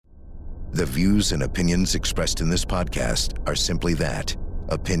The views and opinions expressed in this podcast are simply that,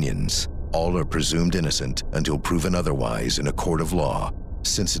 opinions. All are presumed innocent until proven otherwise in a court of law.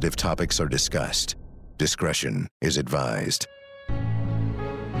 Sensitive topics are discussed. Discretion is advised.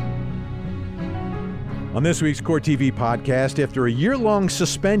 On this week's Court TV podcast, after a year-long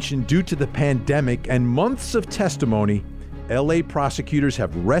suspension due to the pandemic and months of testimony, LA prosecutors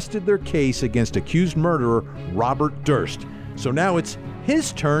have rested their case against accused murderer Robert Durst. So now it's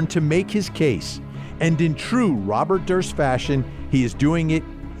his turn to make his case. And in true Robert Durst fashion, he is doing it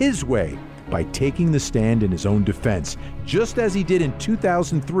his way by taking the stand in his own defense, just as he did in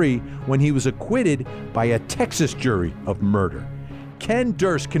 2003 when he was acquitted by a Texas jury of murder. Can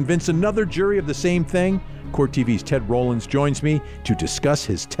Durst convince another jury of the same thing? Court TV's Ted Rollins joins me to discuss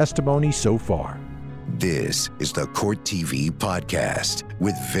his testimony so far. This is the Court TV podcast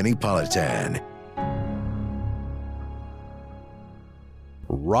with Vinnie Politan.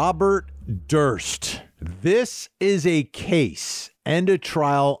 Robert Durst. This is a case and a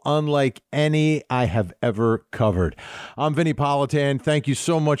trial unlike any I have ever covered. I'm Vinnie Politan. Thank you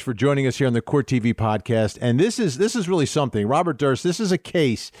so much for joining us here on the Court TV podcast. And this is really something. Robert Durst, this is a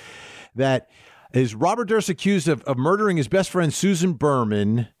case that is Robert Durst accused of murdering his best friend Susan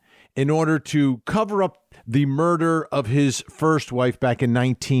Berman in order to cover up the murder of his first wife back in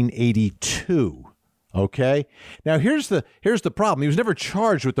 1982. Okay. Now here's the problem. He was never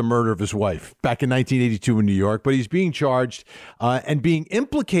charged with the murder of his wife back in 1982 in New York, but he's being charged and being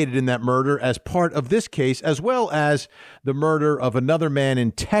implicated in that murder as part of this case, as well as the murder of another man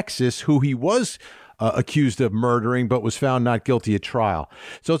in Texas who he was accused of murdering, but was found not guilty at trial.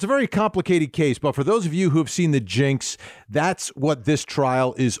 So it's a very complicated case. But for those of you who have seen The Jinx, that's what this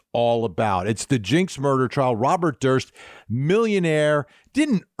trial is all about. It's the Jinx murder trial. Robert Durst, millionaire,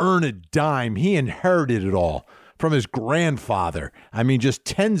 didn't earn a dime. He inherited it all from his grandfather. I mean, just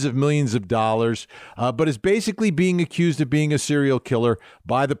tens of millions of dollars, but is basically being accused of being a serial killer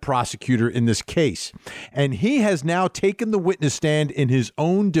by the prosecutor in this case. And he has now taken the witness stand in his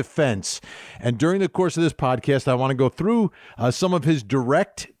own defense. And during the course of this podcast, I want to go through some of his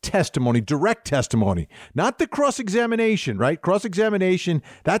direct testimony, not the cross-examination, right? Cross-examination,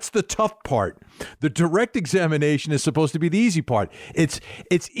 that's the tough part. The direct examination is supposed to be the easy part. It's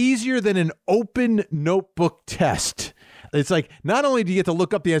easier than an open notebook test. It's like, not only do you get to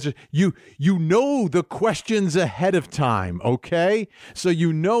look up the answers, you know the questions ahead of time, okay? So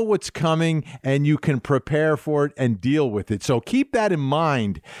you know what's coming and you can prepare for it and deal with it. So keep that in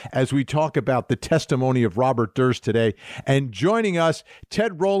mind as we talk about the testimony of Robert Durst today. And joining us,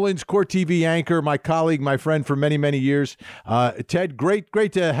 Ted Rollins, Court TV anchor, my colleague, my friend for many, many years. Ted,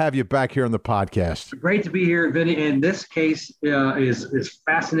 great to have you back here on the podcast. Great to be here, Vinny. And this case is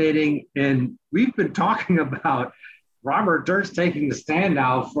fascinating. And we've been talking about Robert Durst taking the stand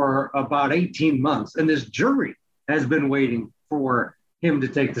now for about 18 months, and this jury has been waiting for him to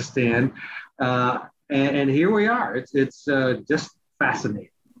take the stand. And here we are. It's just fascinating.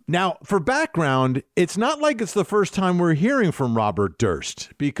 Now, for background, it's not like it's the first time we're hearing from Robert Durst,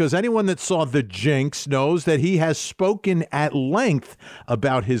 because anyone that saw The Jinx knows that he has spoken at length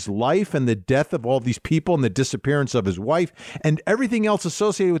about his life and the death of all these people and the disappearance of his wife and everything else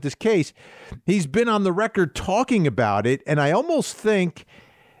associated with this case. He's been on the record talking about it, and I almost think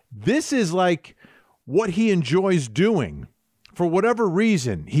this is like what he enjoys doing. For whatever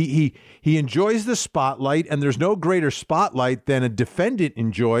reason, he enjoys the spotlight, and there's no greater spotlight than a defendant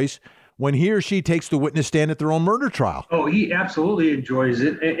enjoys when he or she takes the witness stand at their own murder trial. Oh, he absolutely enjoys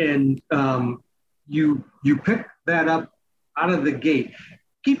it, and you pick that up out of the gate.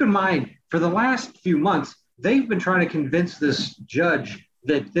 Keep in mind, for the last few months, they've been trying to convince this judge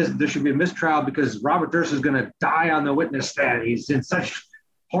that there should be a mistrial because Robert Durst is going to die on the witness stand. He's in such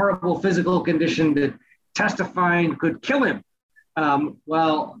horrible physical condition that testifying could kill him.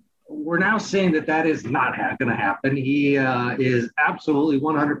 Well, we're now saying that is not going to happen. He is absolutely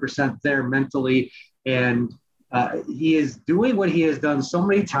 100% there mentally, and he is doing what he has done so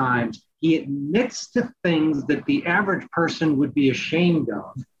many times. He admits to things that the average person would be ashamed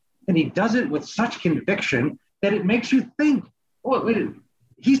of, and he does it with such conviction that it makes you think, oh, wait,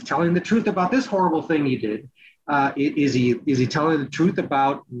 he's telling the truth about this horrible thing he did. Is he telling the truth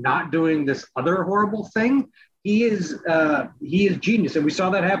about not doing this other horrible thing? He is genius, and we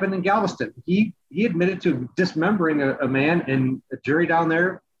saw that happen in Galveston. He admitted to dismembering a man, and a jury down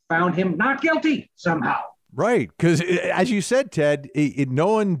there found him not guilty somehow. Right, because as you said, Ted,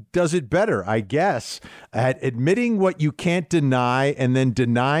 no one does it better, I guess, at admitting what you can't deny and then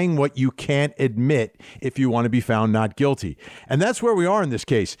denying what you can't admit if you want to be found not guilty. And that's where we are in this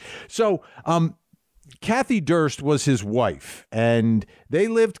case. So Kathy Durst was his wife, and they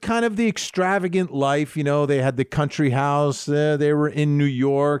lived kind of the extravagant life. You know, they had the country house. They were in New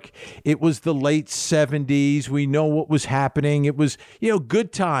York. It was the late 70s. We know what was happening. It was,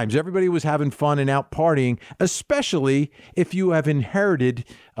 good times. Everybody was having fun and out partying, especially if you have inherited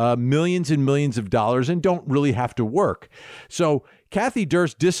millions and millions of dollars and don't really have to work. So Kathy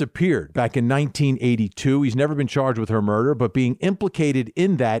Durst disappeared back in 1982. He's never been charged with her murder, but being implicated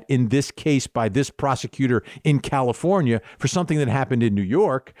in this case by this prosecutor in California for something that happened in New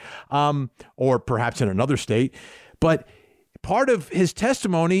York, or perhaps in another state. But part of his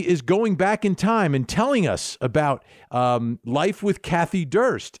testimony is going back in time and telling us about life with Kathy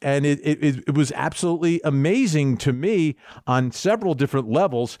Durst. And it was absolutely amazing to me on several different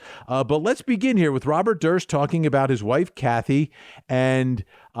levels. But let's begin here with Robert Durst talking about his wife, Kathy, and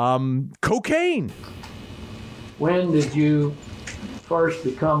cocaine. When did you first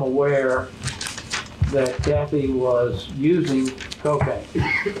become aware that Kathy was using cocaine?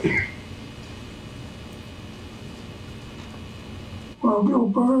 Well,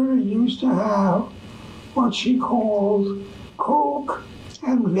 Gilberta used to have what she called Coke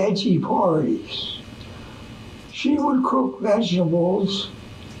and veggie parties. She would cook vegetables,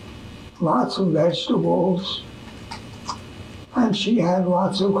 lots of vegetables, and she had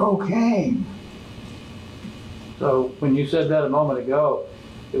lots of cocaine. So when you said that a moment ago,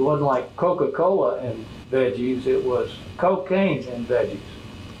 it wasn't like Coca-Cola and veggies, it was cocaine and veggies.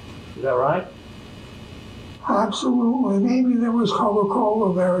 Is that right? Absolutely. Maybe there was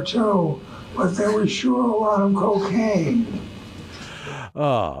Coca-Cola there too, but there was sure a lot of cocaine.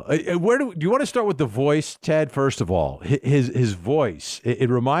 Do you want to start with the voice, Ted? First of all, his voice. It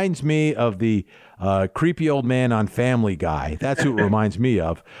reminds me of the creepy old man on Family Guy. That's who it reminds me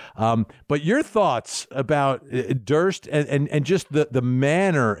of. But your thoughts about Durst and just the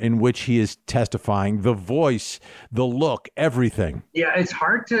manner in which he is testifying, the voice, the look, everything. Yeah, it's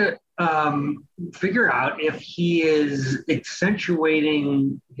hard to figure out if he is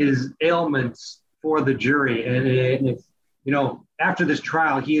accentuating his ailments for the jury. And if, after this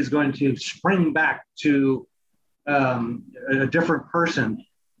trial, he is going to spring back to a different person.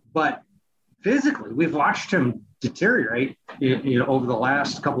 But physically, we've watched him deteriorate over the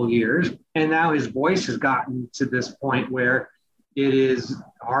last couple of years. And now his voice has gotten to this point where it is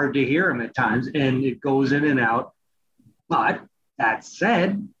hard to hear him at times, and it goes in and out. But that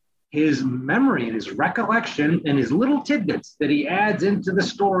said, his memory and his recollection and his little tidbits that he adds into the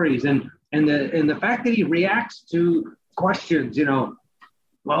stories and the fact that he reacts to questions,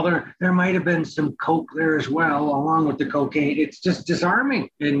 well, there might have been some coke there as well, along with the cocaine. It's just disarming,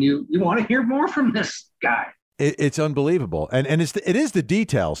 and you want to hear more from this guy. It's unbelievable. And it is the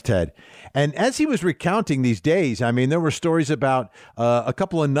details, Ted. And as he was recounting these days, I mean, there were stories about a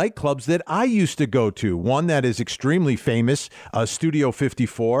couple of nightclubs that I used to go to. One that is extremely famous, Studio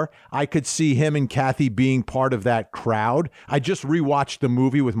 54. I could see him and Kathy being part of that crowd. I just rewatched the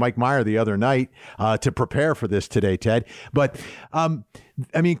movie with Mike Meyer the other night to prepare for this today, Ted. But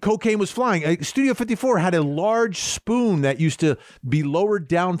cocaine was flying. Studio 54 had a large spoon that used to be lowered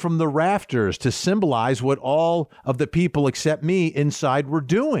down from the rafters to symbolize what all of the people except me inside were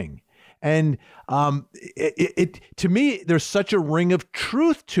doing. And to me, there's such a ring of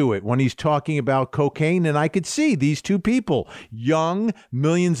truth to it when he's talking about cocaine. And I could see these two people, young,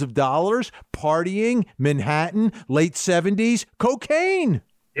 millions of dollars, partying, Manhattan, late 70s, cocaine.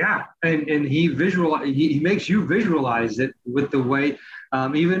 Yeah, and he makes you visualize it with the way,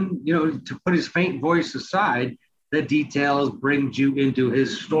 even to put his faint voice aside, the details brings you into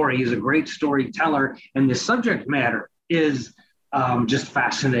his story. He's a great storyteller, and the subject matter is just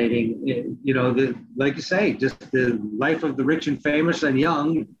fascinating. Like you say, just the life of the rich and famous and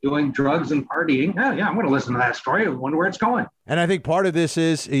young doing drugs and partying. Oh, yeah, I'm going to listen to that story. I wonder where it's going. And I think part of this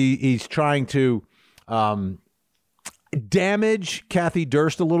is he's trying to damage Kathy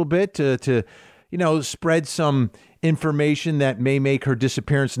Durst a little bit to spread some information that may make her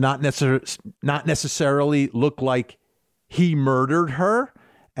disappearance not necessarily look like he murdered her,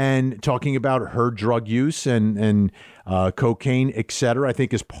 and talking about her drug use and cocaine, et cetera, I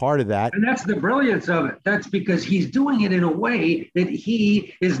think is part of that. And that's the brilliance of it. That's because he's doing it in a way that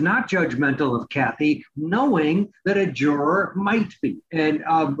he is not judgmental of Kathy, knowing that a juror might be. And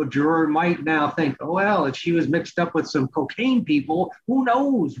a juror might now think, oh, well, if she was mixed up with some cocaine people, who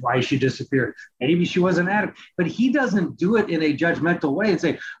knows why she disappeared? Maybe she was an addict. But he doesn't do it in a judgmental way and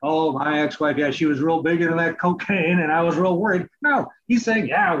say, oh, my ex-wife, yeah, she was real big into that cocaine and I was real worried. No, he's saying,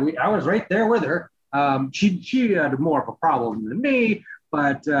 yeah, I was right there with her. She had more of a problem than me,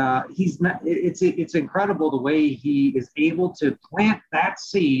 but he's not. It's incredible the way he is able to plant that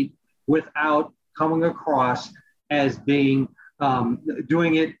seed without coming across as being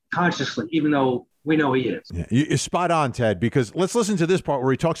doing it consciously, even though we know he is. Yeah, you're spot on, Ted, because let's listen to this part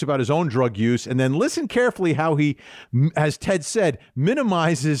where he talks about his own drug use, and then listen carefully how he, as Ted said,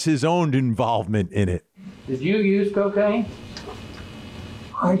 minimizes his own involvement in it. Did you use cocaine?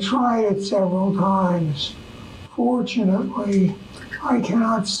 I tried it several times. Fortunately, I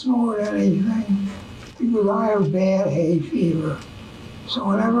cannot snort anything because I have bad hay fever. So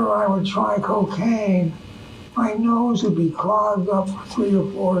whenever I would try cocaine, my nose would be clogged up for 3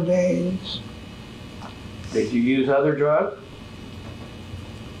 or 4 days. Did you use other drugs?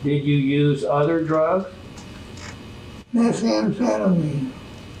 Did you use other drugs? Methamphetamine,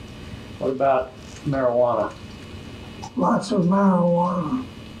 What about marijuana? lots of marijuana.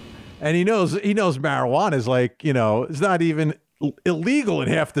 And he knows marijuana is like, it's not even illegal in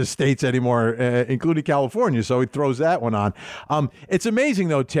half the states anymore, including California. So he throws that one on. It's amazing,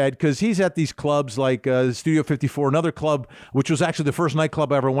 though, Ted, because he's at these clubs like Studio 54, another club, which was actually the first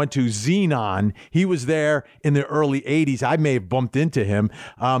nightclub I ever went to, Xenon. He was there in the early 80s. I may have bumped into him.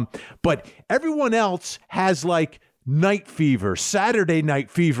 But everyone else has like night fever, Saturday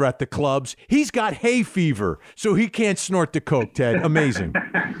night fever at the clubs. He's got hay fever, so he can't snort the coke, Ted. Amazing.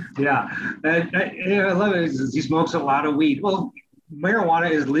 Yeah. I love it. He smokes a lot of weed. Well,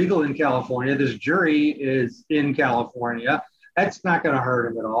 marijuana is legal in California. This jury is in California. That's not going to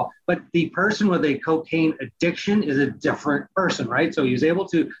hurt him at all. But the person with a cocaine addiction is a different person, right? So he was able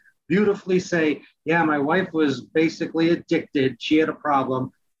to beautifully say, yeah, my wife was basically addicted. She had a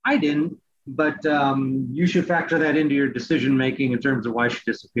problem. I didn't. But you should factor that into your decision-making in terms of why she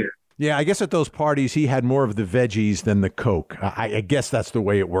disappeared. Yeah, I guess at those parties, he had more of the veggies than the coke. I guess that's the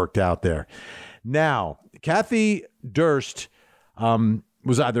way it worked out there. Now, Kathy Durst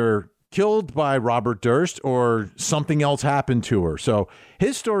was either killed by Robert Durst or something else happened to her. So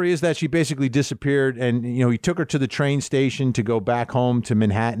his story is that she basically disappeared, and he took her to the train station to go back home to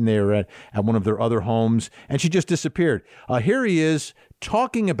Manhattan. They were at one of their other homes, and she just disappeared. Here he is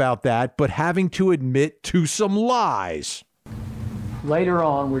talking about that, but having to admit to some lies. Later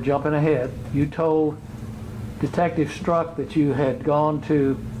on, we're jumping ahead, you told Detective Struck that you had gone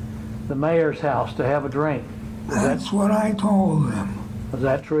to the mayor's house to have a drink. That's what I told them. Was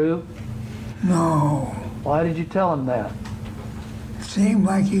that true? No. Why did you tell him that? It seemed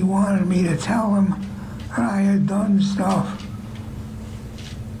like he wanted me to tell him that I had done stuff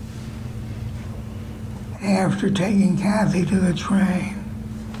after taking Kathy to the train.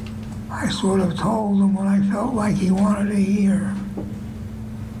 I sort of told him what I felt like he wanted to hear.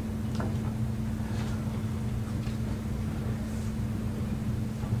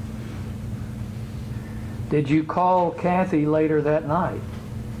 Did you call Kathy later that night?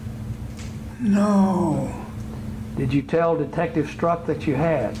 No, Did you tell Detective Struck that you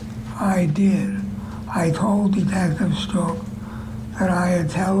had? I did. I told Detective Struck that I had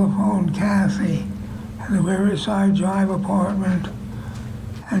telephoned Kathy at the Riverside Drive apartment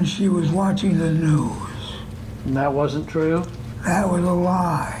and she was watching the news. And that wasn't true? That was a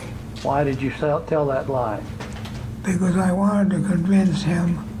lie. Why did you tell that lie? Because I wanted to convince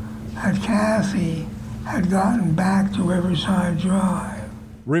him that Kathy had gotten back to Riverside Drive.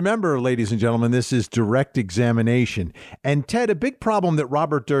 Remember, ladies and gentlemen, this is direct examination. And Ted, a big problem that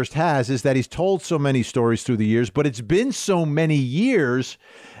Robert Durst has is that he's told so many stories through the years, but it's been so many years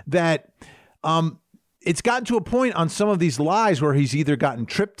that it's gotten to a point on some of these lies where he's either gotten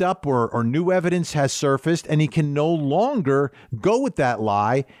tripped up or new evidence has surfaced and he can no longer go with that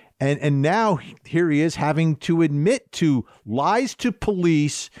lie. And now here he is having to admit to lies to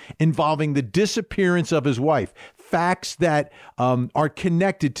police involving the disappearance of his wife, facts that are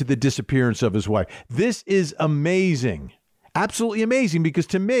connected to the disappearance of his wife. This is amazing, absolutely amazing, because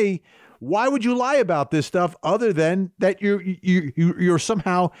to me, why would you lie about this stuff other than that you're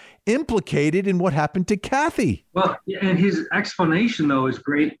somehow implicated in what happened to Kathy? Well, and his explanation, though, is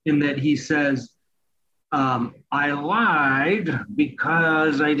great in that he says, I lied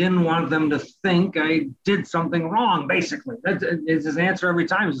because I didn't want them to think I did something wrong, basically. That's his answer every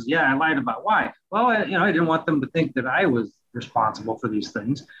time. He says, yeah, I lied about why. Well, I didn't want them to think that I was responsible for these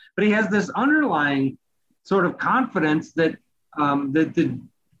things. But he has this underlying sort of confidence that that the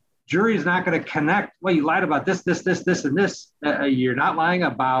jury is not going to connect. Well, you lied about this, and this. You're not lying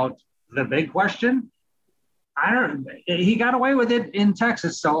about the big question. He got away with it in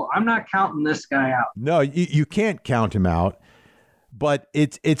Texas, so I'm not counting this guy out. No, you can't count him out, but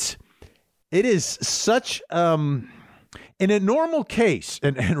it is such In a normal case,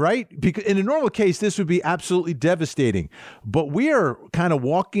 and right, because in a normal case, this would be absolutely devastating. But we are kind of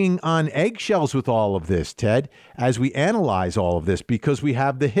walking on eggshells with all of this, Ted, as we analyze all of this, because we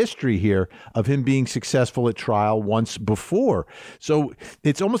have the history here of him being successful at trial once before. So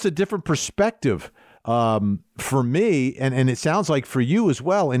it's almost a different perspective for me, and it sounds like for you as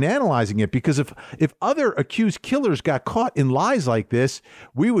well in analyzing it, because if other accused killers got caught in lies like this,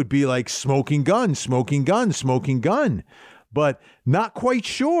 we would be like smoking gun, smoking gun, smoking gun. But not quite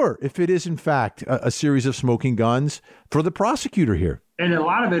sure if it is, in fact, a series of smoking guns for the prosecutor here. And a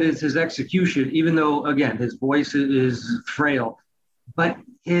lot of it is his execution, even though, again, his voice is frail. But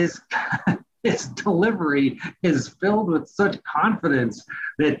his delivery is filled with such confidence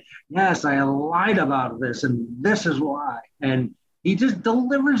that, yes, I lied about this, and this is why. And he just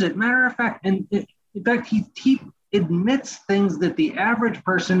delivers it. Matter of fact, and in fact, he admits things that the average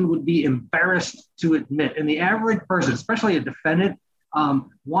person would be embarrassed to admit. And the average person, especially a defendant,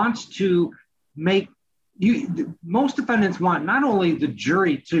 wants to make most defendants want not only the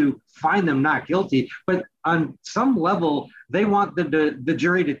jury to find them not guilty, but on some level, they want the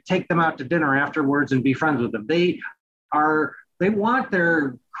jury to take them out to dinner afterwards and be friends with them. They want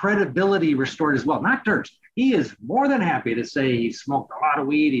their credibility restored as well. Not Durst. He is more than happy to say he smoked a lot of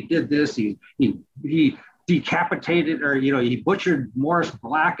weed. He did this. He decapitated, or he butchered Morris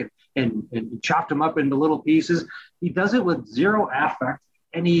Black and chopped him up into little pieces. He does it with zero affect,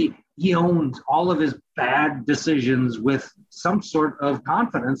 and he owns all of his bad decisions with some sort of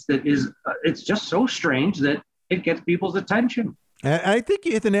confidence that is it's just so strange that it gets people's attention. And I think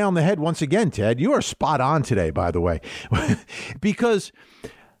you hit the nail on the head once again, Ted. You are spot on today, by the way, because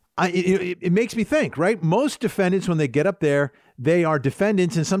it makes me think, right? Most defendants, when they get up there, they are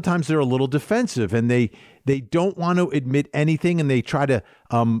defendants, and sometimes they're a little defensive, and they don't want to admit anything, and they try to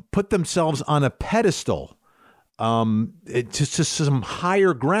put themselves on a pedestal to some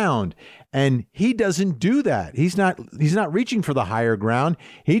higher ground. And he doesn't do that. He's not reaching for the higher ground.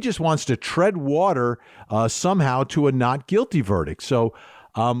 He just wants to tread water somehow to a not guilty verdict. So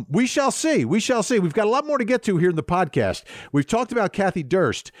we shall see. We shall see. We've got a lot more to get to here in the podcast. We've talked about Kathy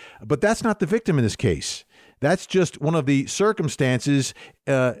Durst, but that's not the victim in this case. That's just one of the circumstances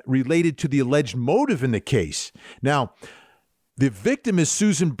related to the alleged motive in the case. Now, the victim is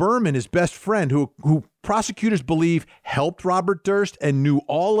Susan Berman, his best friend, who prosecutors believe helped Robert Durst and knew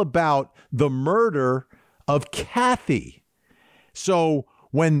all about the murder of Kathy. So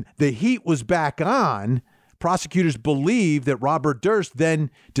when the heat was back on, prosecutors believe that Robert Durst then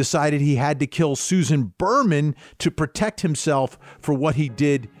decided he had to kill Susan Berman to protect himself for what he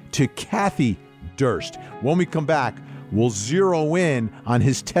did to Kathy Durst. When we come back, we'll zero in on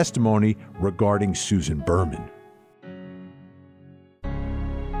his testimony regarding Susan Berman.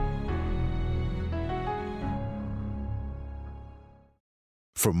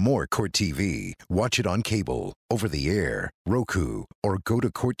 For more Court TV, watch it on cable, over the air, Roku, or go to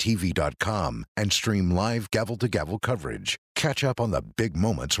CourtTV.com and stream live gavel-to-gavel coverage. Catch up on the big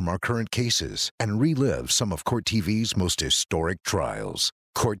moments from our current cases and relive some of Court TV's most historic trials.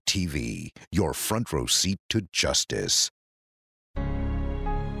 Court TV, your front row seat to justice.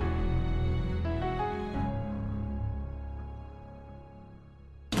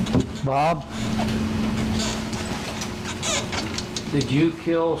 Bob? Did you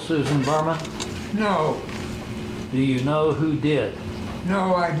kill Susan Berman? No, Do you know who did?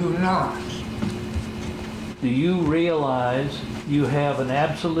 no, I do not. Do you realize you have an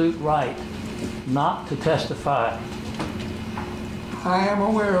absolute right not to testify? I am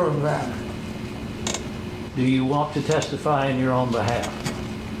aware of that. Do you want to testify in your own behalf?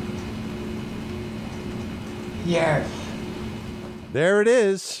 Yes, There it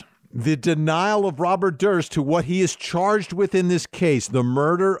is. The denial of Robert Durst to what he is charged with in this case, the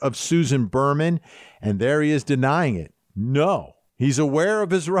murder of Susan Berman, and there he is denying it. No, he's aware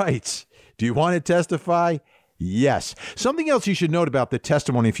of his rights. Do you want to testify? Yes. Something else you should note about the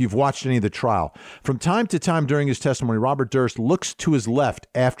testimony if you've watched any of the trial. From time to time during his testimony, Robert Durst looks to his left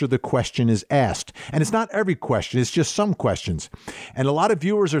after the question is asked. And it's not every question, it's just some questions. And a lot of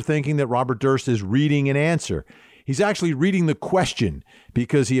viewers are thinking that Robert Durst is reading an answer. He's actually reading the question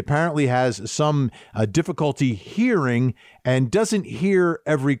because he apparently has some difficulty hearing and doesn't hear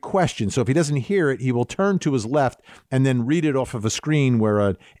every question. So if he doesn't hear it, he will turn to his left and then read it off of a screen where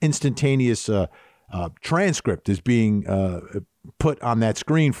an instantaneous transcript is being put on that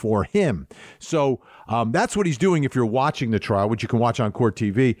screen for him. So that's what he's doing if you're watching the trial, which you can watch on Court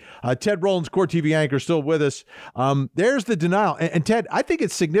TV. Ted Rowlands, Court TV anchor, still with us. There's the denial. And Ted, I think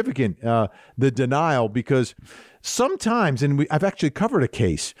it's significant, the denial, because sometimes, and I've actually covered a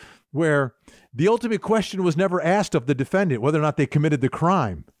case where The ultimate question was never asked of the defendant, whether or not they committed the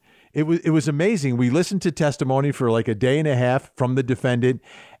crime. It was amazing. We listened to testimony for like a day and a half from the defendant,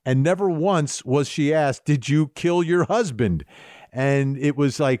 and never once was she asked, did you kill your husband? And it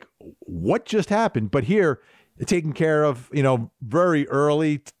was like, what just happened? But here, taken care of, very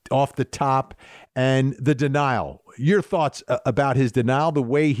early off the top, and the denial. Your thoughts about his denial, the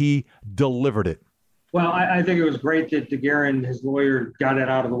way he delivered it? Well, I think it was great that DeGuerin, his lawyer, got it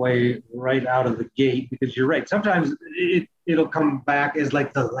out of the way right out of the gate, because you're right. Sometimes it'll come back as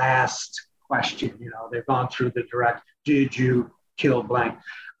like the last question. They've gone through the direct, did you kill blank?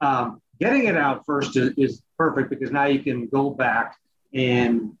 Getting it out first is perfect, because now you can go back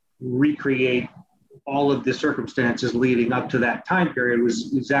and recreate all of the circumstances leading up to that time period.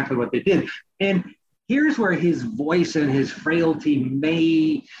 Was exactly what they did. And here's where his voice and his frailty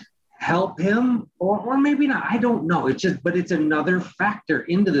may help him, or maybe not. I don't know. But it's another factor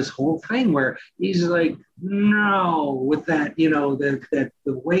into this whole thing where he's like, no, with that, that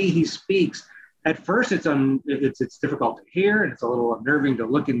the way he speaks. At first, it's difficult to hear, and it's a little unnerving to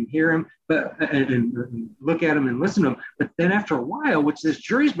look and hear him, and look at him and listen to him. But then after a while, which this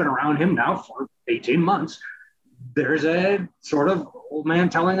jury's been around him now for 18 months, there's a sort of old man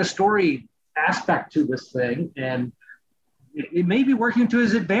telling a story aspect to this thing, and it may be working to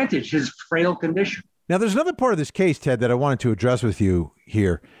his advantage, his frail condition. Now, there's another part of this case, Ted, that I wanted to address with you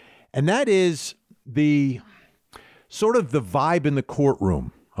here, and that is the sort of the vibe in the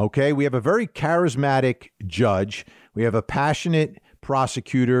courtroom. Okay, we have a very charismatic judge. We have a passionate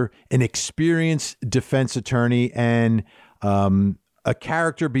prosecutor, an experienced defense attorney, and a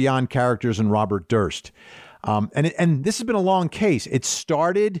character beyond characters in Robert Durst. And this has been a long case. It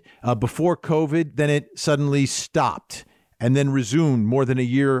started before COVID, then it suddenly stopped, and then resumed more than a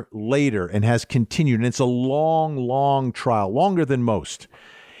year later and has continued. And it's a long, long trial, longer than most.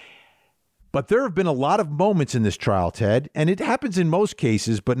 But there have been a lot of moments in this trial, Ted, and it happens in most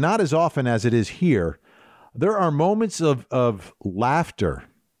cases, but not as often as it is here. There are moments of laughter.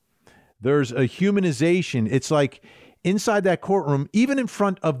 There's a humanization. It's like inside that courtroom, even in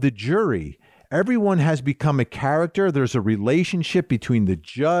front of the jury, everyone has become a character. There's a relationship between the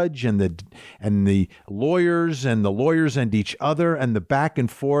judge and the lawyers and each other, and the back and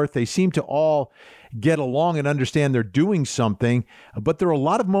forth. They seem to all get along and understand they're doing something, but there are a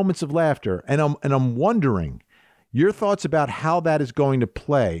lot of moments of laughter. And I'm wondering your thoughts about how that is going to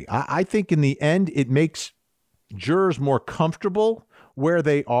play. I think in the end, it makes jurors more comfortable where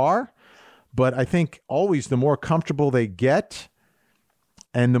they are, but I think always the more comfortable they get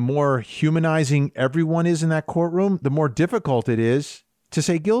and the more humanizing everyone is in that courtroom, the more difficult it is to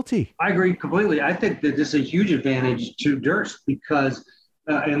say guilty. I agree completely. I think that this is a huge advantage to Durst because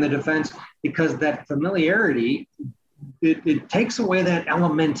in the defense, because that familiarity, it takes away that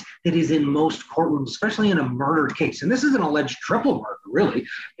element that is in most courtrooms, especially in a murder case. And this is an alleged triple murder, really.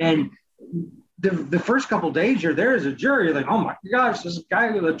 And the first couple of days you're there as a jury, you're like, oh my gosh, this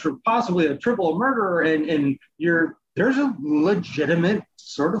guy with possibly a triple murderer, and there's a legitimate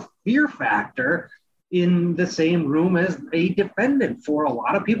sort of fear factor in the same room as a defendant for a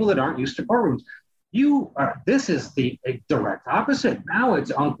lot of people that aren't used to courtrooms. This is a direct opposite. Now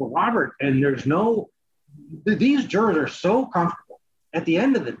it's Uncle Robert, and these jurors are so comfortable. At the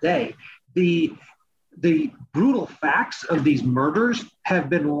end of the day, the brutal facts of these murders have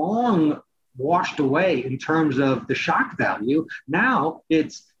been long washed away in terms of the shock value. Now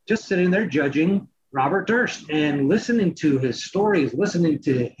it's just sitting there judging Robert Durst and listening to his stories, listening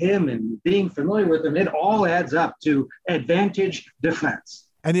to him and being familiar with him. It all adds up to advantage defense.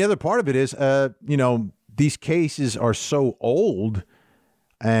 And the other part of it is, these cases are so old,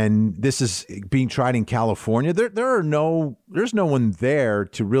 and this is being tried in California. There's no one there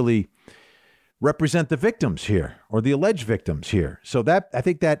to really represent the victims here or the alleged victims here. So I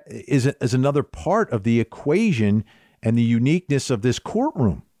think that is another part of the equation and the uniqueness of this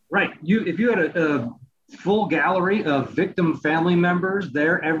courtroom. Right. If you had a full gallery of victim family members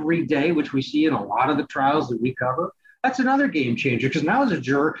there every day, which we see in a lot of the trials that we cover, that's another game changer, because now as a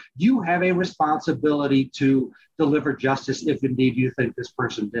juror, you have a responsibility to deliver justice if indeed you think this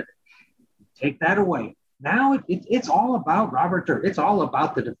person did it. Take that away. Now it's all about Robert Durst. It's all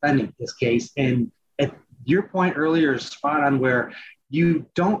about the defendant in this case. And at your point earlier is spot on, where you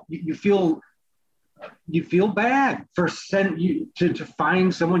feel bad for to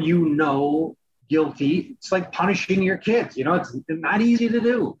find someone guilty. It's like punishing your kids. It's not easy to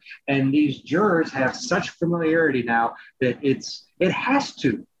do. And these jurors have such familiarity now that it has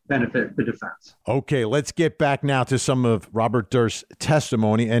to benefit the defense. Okay, let's get back now to some of Robert Durst's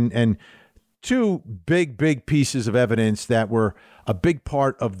testimony. And two big pieces of evidence that were a big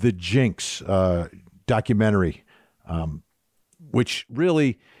part of the Jinx documentary, which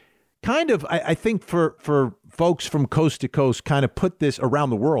really kind of, I think for folks from coast to coast, kind of put this around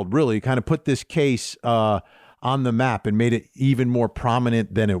the world, really kind of put this case on the map and made it even more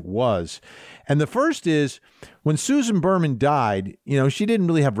prominent than it was. And the first is when Susan Berman died, she didn't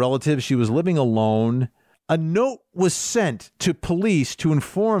really have relatives. She was living alone. A note was sent to police to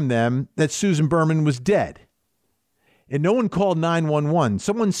inform them that Susan Berman was dead. And no one called 911.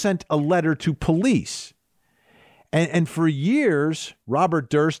 Someone sent a letter to police. And for years, Robert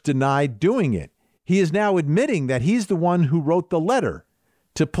Durst denied doing it. He is now admitting that he's the one who wrote the letter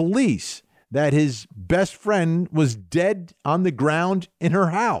to police, that his best friend was dead on the ground in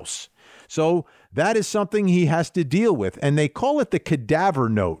her house. So that is something he has to deal with. And they call it the cadaver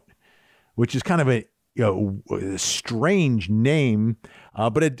note, which is kind of a strange name,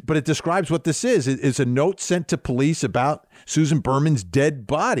 but it describes what this is. It's a note sent to police about Susan Berman's dead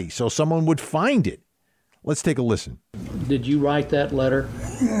body, so someone would find it. Let's take a listen. Did you write that letter?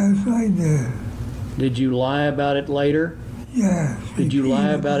 Yes, I did. Did you lie about it later? Yes. Did you lie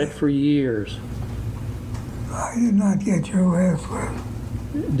about it for years? I did not get your last letter.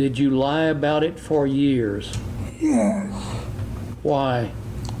 Did you lie about it for years? Yes. Why?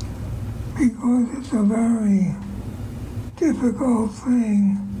 Because it's a very difficult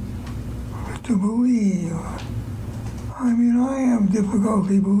thing to believe. I mean, I have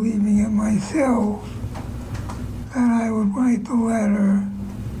difficulty believing it myself that I would write the letter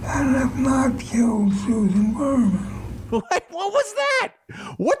and have not killed Susan Berman. What was that?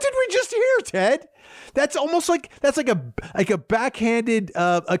 What did we just hear, Ted? That's almost like that's like a backhanded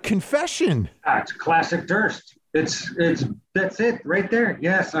a confession. It's classic Durst. It's that's it right there.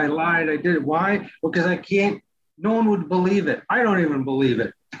 Yes, I lied. I did it. Why? Because I can't. No one would believe it. I don't even believe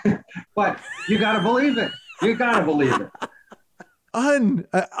it. But you got to believe it. You got to believe it.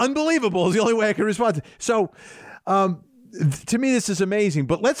 Unbelievable is the only way I can respond. So, to me, this is amazing.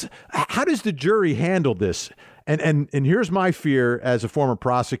 But how does the jury handle this? And here's my fear as a former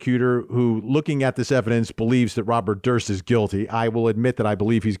prosecutor who, looking at this evidence, believes that Robert Durst is guilty. I will admit that I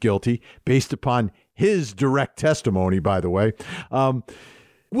believe he's guilty based upon his direct testimony, by the way.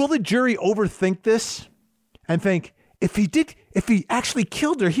 Will the jury overthink this and think, if he actually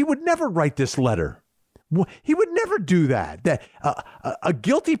killed her, he would never write this letter? He would never do that. That a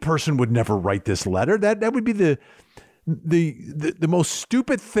guilty person would never write this letter. That would be the most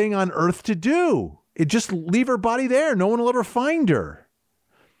stupid thing on earth to do. It just leave her body there. No one will ever find her,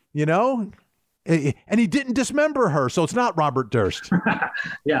 And he didn't dismember her, so it's not Robert Durst.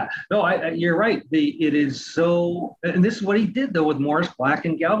 Yeah, no, you're right. It is so, and this is what he did though with Morris Black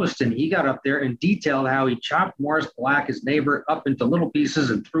in Galveston. He got up there and detailed how he chopped Morris Black, his neighbor, up into little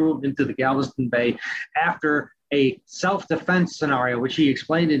pieces and threw him into the Galveston Bay after a self-defense scenario, which he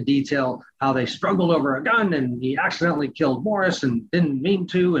explained in detail how they struggled over a gun and he accidentally killed Morris and didn't mean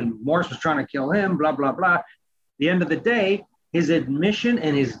to, and Morris was trying to kill him, blah, blah, blah. At the end of the day, his admission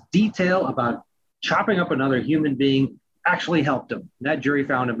and his detail about chopping up another human being actually helped him. That jury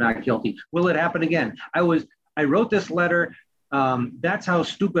found him not guilty. Will it happen again? I wrote this letter. That's how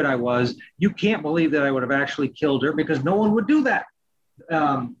stupid I was. You can't believe that I would have actually killed her because no one would do that.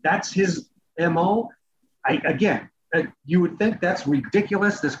 That's his MO. You would think that's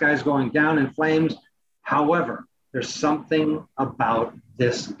ridiculous. This guy's going down in flames. However, there's something about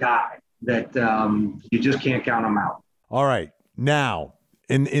this guy that you just can't count him out. All right. Now,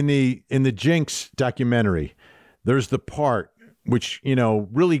 in the Jinx documentary, there's the part which,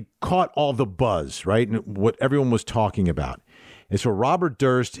 really caught all the buzz, right? And what everyone was talking about. And so Robert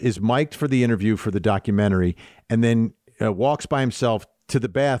Durst is mic'd for the interview for the documentary and then walks by himself to the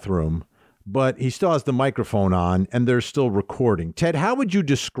bathroom, but he still has the microphone on and they're still recording. Ted, how would you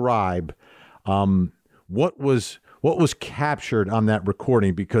describe what was captured on that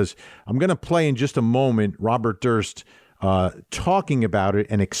recording? Because I'm going to play in just a moment Robert Durst talking about it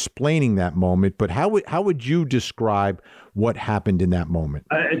and explaining that moment. But how would you describe what happened in that moment?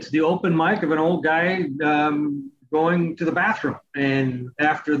 It's the open mic of an old guy going to the bathroom, and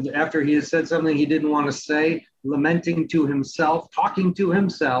after he has said something he didn't want to say, lamenting to himself, talking to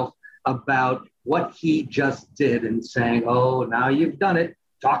himself about what he just did and saying, "Oh, now you've done it."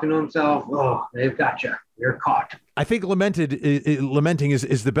 Talking to himself, "Oh, they've got you. You're caught." I think lamenting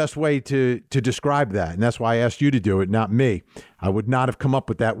is the best way to describe that. And that's why I asked you to do it, not me. I would not have come up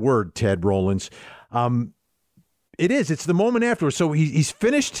with that word, Ted Rollins. It's the moment afterwards. So he's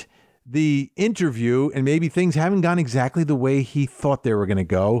finished the interview and maybe things haven't gone exactly the way he thought they were going to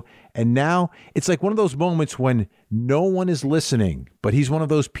go. And now it's like one of those moments when no one is listening, but he's one of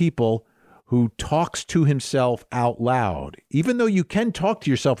those people who talks to himself out loud, even though you can talk to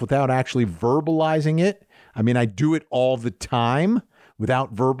yourself without actually verbalizing it. I mean, I do it all the time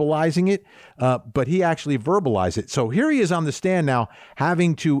without verbalizing it, but he actually verbalized it. So here he is on the stand now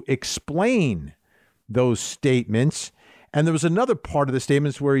having to explain those statements. And there was another part of the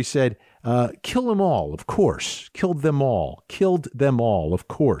statements where he said, kill them all, of course. Killed them all, of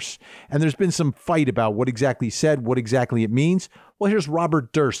course. And there's been some fight about what exactly he said, what exactly it means. Well, here's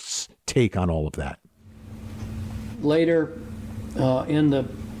Robert Durst's take on all of that. Later in the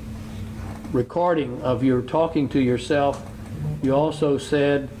recording of your talking to yourself, you also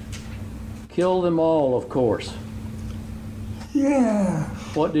said, kill them all, of course. Yeah.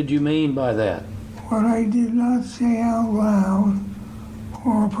 What did you mean by that? What I did not say out loud,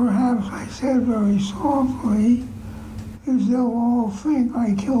 or perhaps I said very softly, is they'll all think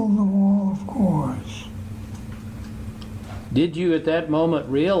I killed them all, of course. Did you at that moment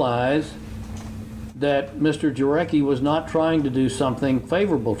realize that Mr. Jarecki was not trying to do something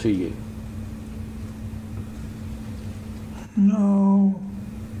favorable to you? No.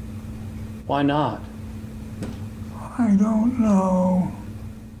 Why not? I don't know.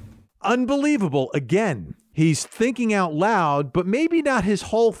 Unbelievable. Again, he's thinking out loud, but maybe not his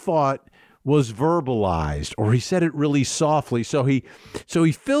whole thought was verbalized, or he said it really softly. So he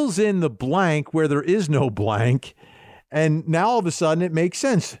fills in the blank where there is no blank. And now all of a sudden it makes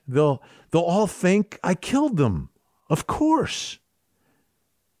sense. They'll all think I killed them. Of course.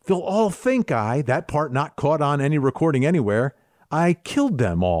 They'll all think that part not caught on any recording anywhere, I killed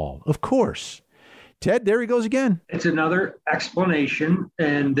them all. Of course. Ted, there he goes again. It's another explanation,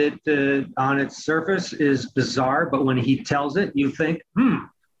 and that on its surface is bizarre, but when he tells it, you think,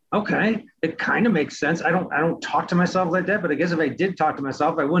 okay, it kind of makes sense. I don't talk to myself like that, but I guess if I did talk to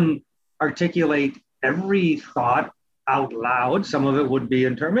myself, I wouldn't articulate every thought out loud. Some of it would be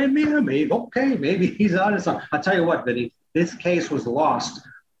in terms, maybe he's on to something. I'll tell you what, Vinny, this case was lost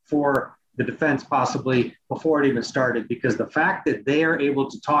for the defense possibly before it even started, because the fact that they are able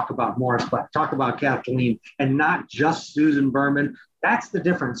to talk about Morris Black, talk about Kathleen, and not just Susan Berman, that's the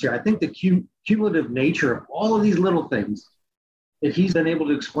difference here. I think the cumulative nature of all of these little things that he's been able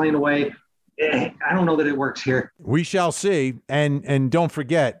to explain away, I don't know that it works here. We shall see. And don't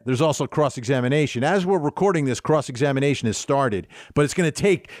forget, there's also cross-examination. As we're recording this, cross-examination has started, but it's going to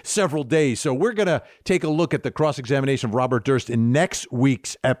take several days. So we're going to take a look at the cross-examination of Robert Durst in next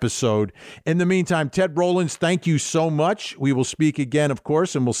week's episode. In the meantime, Ted Rollins, thank you so much. We will speak again, of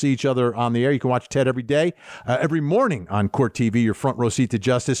course, and we'll see each other on the air. You can watch Ted every day, every morning on Court TV, your front row seat to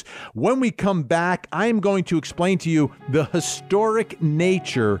justice. When we come back, I am going to explain to you the historic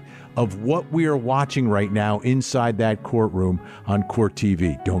nature of what we are watching right now inside that courtroom on Court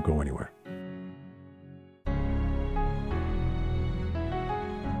TV. Don't go anywhere.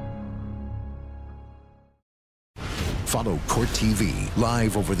 Follow Court TV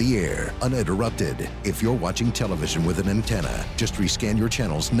live over the air, uninterrupted. If you're watching television with an antenna, just rescan your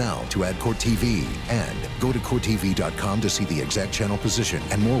channels now to add Court TV. And go to CourtTV.com to see the exact channel position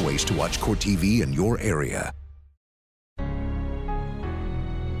and more ways to watch Court TV in your area.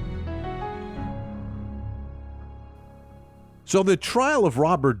 So the trial of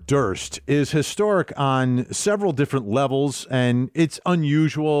Robert Durst is historic on several different levels, and it's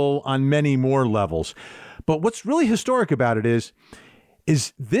unusual on many more levels. But what's really historic about it is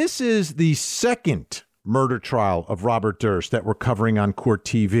this is the second murder trial of Robert Durst that we're covering on Court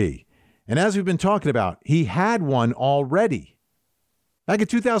TV. And as we've been talking about, he had one already. Back in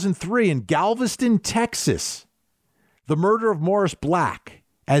 2003 in Galveston, Texas, the murder of Morris Black.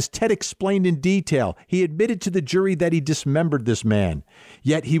 As Ted explained in detail, he admitted to the jury that he dismembered this man,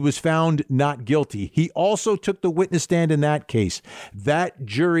 yet he was found not guilty. He also took the witness stand in that case. That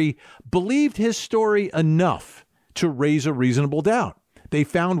jury believed his story enough to raise a reasonable doubt. They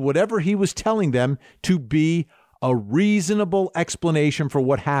found whatever he was telling them to be a reasonable explanation for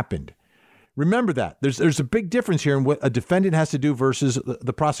what happened. Remember that. There's a big difference here in what a defendant has to do versus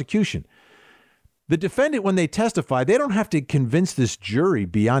the prosecution. The defendant, when they testify, they don't have to convince this jury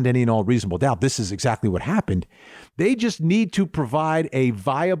beyond any and all reasonable doubt this is exactly what happened. They just need to provide a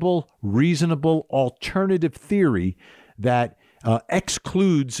viable, reasonable alternative theory that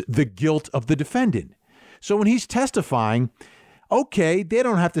excludes the guilt of the defendant. So when he's testifying, okay, they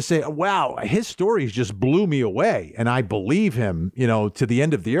don't have to say, wow, his stories just blew me away and I believe him, to the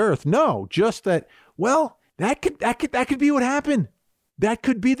end of the earth. No, just that, well, that could be what happened. That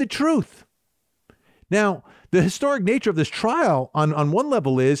could be the truth. Now, the historic nature of this trial on one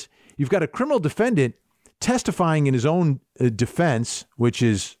level is you've got a criminal defendant testifying in his own defense, which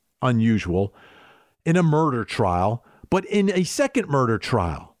is unusual, in a murder trial, but in a second murder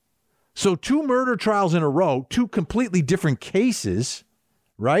trial. So 2 murder trials in a row, 2 completely different cases,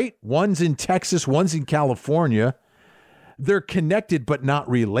 right? One's in Texas, one's in California. They're connected but not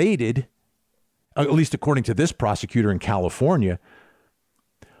related, at least according to this prosecutor in California.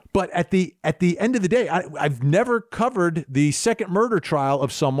 But at the end of the day, I've never covered the second murder trial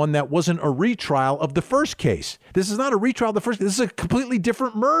of someone that wasn't a retrial of the first case. This is not a retrial of the first case. This is a completely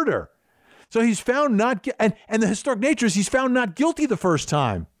different murder. So he's found not, and the historic nature is he's found not guilty the first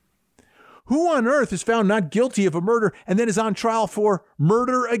time. Who on earth is found not guilty of a murder and then is on trial for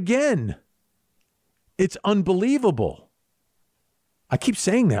murder again? It's unbelievable. I keep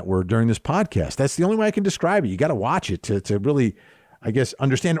saying that word during this podcast. That's the only way I can describe it. You got to watch it to really, I guess,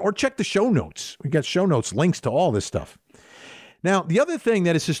 understand, or check the show notes. We got show notes, links to all this stuff. Now, the other thing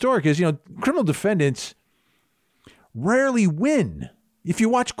that is historic is, criminal defendants rarely win. If you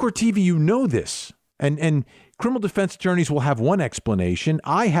watch court TV, you know this. And criminal defense attorneys will have one explanation.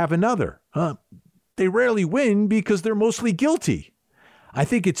 I have another. They rarely win because they're mostly guilty. I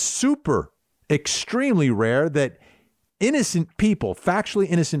think it's extremely rare that innocent people, factually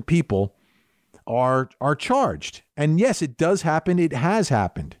innocent people, are charged. And yes, it does happen. It has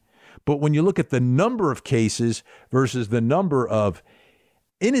happened. But when you look at the number of cases versus the number of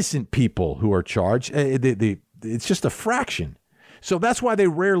innocent people who are charged, it's just a fraction. So that's why they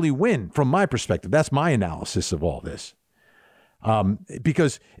rarely win, from my perspective. That's my analysis of all this.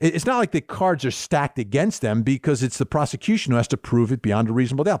 Because it's not like the cards are stacked against them, because it's the prosecution who has to prove it beyond a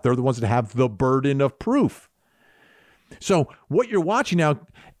reasonable doubt. They're the ones that have the burden of proof. So what you're watching now,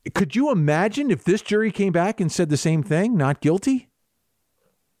 could you imagine if this jury came back and said the same thing, not guilty?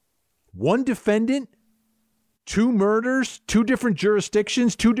 One defendant, 2 murders, 2 different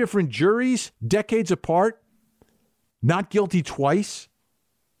jurisdictions, 2 different juries, decades apart. Not guilty twice.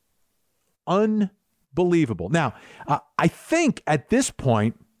 Unbelievable. Now, I think at this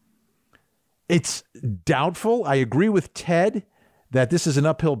point, it's doubtful. I agree with Ted that this is an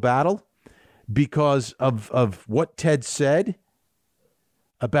uphill battle because of what Ted said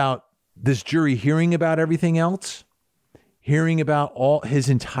about this jury hearing about everything else, hearing about all his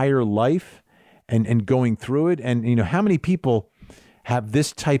entire life and going through it. And, how many people have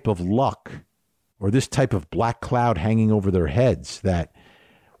this type of luck or this type of black cloud hanging over their heads, that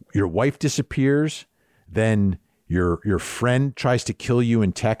your wife disappears, then your friend tries to kill you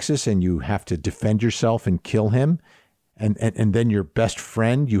in Texas and you have to defend yourself and kill him, and then your best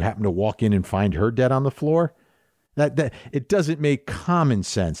friend, you happen to walk in and find her dead on the floor? That it doesn't make common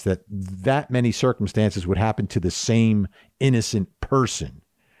sense that many circumstances would happen to the same innocent person,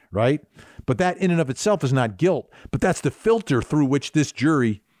 right? But that in and of itself is not guilt, but that's the filter through which this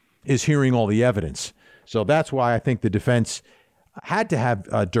jury is hearing all the evidence. So that's why I think the defense had to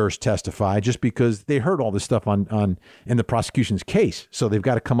have Durst testify, just because they heard all this stuff in the prosecution's case. So they've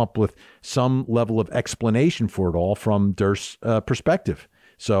got to come up with some level of explanation for it all from Durst's perspective.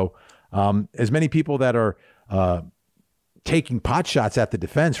 So as many people that are taking pot shots at the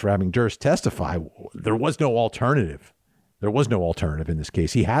defense for having Durst testify, there was no alternative. There was no alternative in this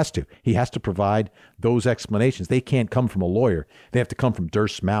case. He has to provide those explanations. They can't come from a lawyer. They have to come from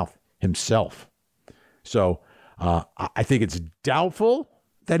Durst's mouth himself. So I think it's doubtful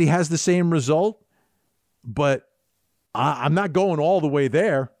that he has the same result, but I'm not going all the way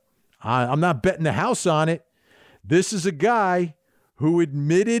there. I'm not betting the house on it. This is a guy who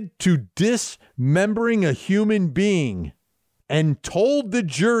admitted to dismembering a human being and told the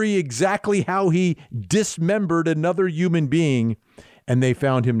jury exactly how he dismembered another human being, and they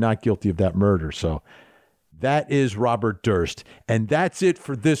found him not guilty of that murder. So that is Robert Durst. And that's it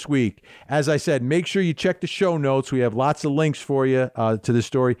for this week. As I said, make sure you check the show notes. We have lots of links for you to this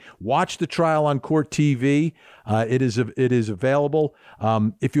story. Watch the trial on Court TV. It is available.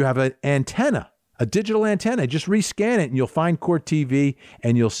 If you have an antenna, a digital antenna, just rescan it and you'll find Court TV,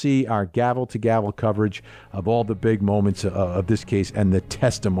 and you'll see our gavel-to-gavel coverage of all the big moments of this case and the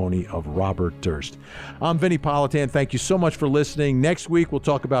testimony of Robert Durst. I'm Vinnie Politan. Thank you so much for listening. Next week, we'll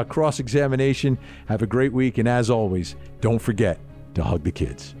talk about cross-examination. Have a great week, and as always, don't forget to hug the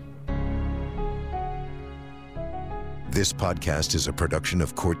kids. This podcast is a production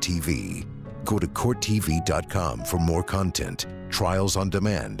of Court TV. Go to CourtTV.com for more content, trials on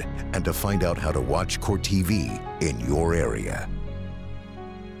demand, and to find out how to watch Court TV in your area.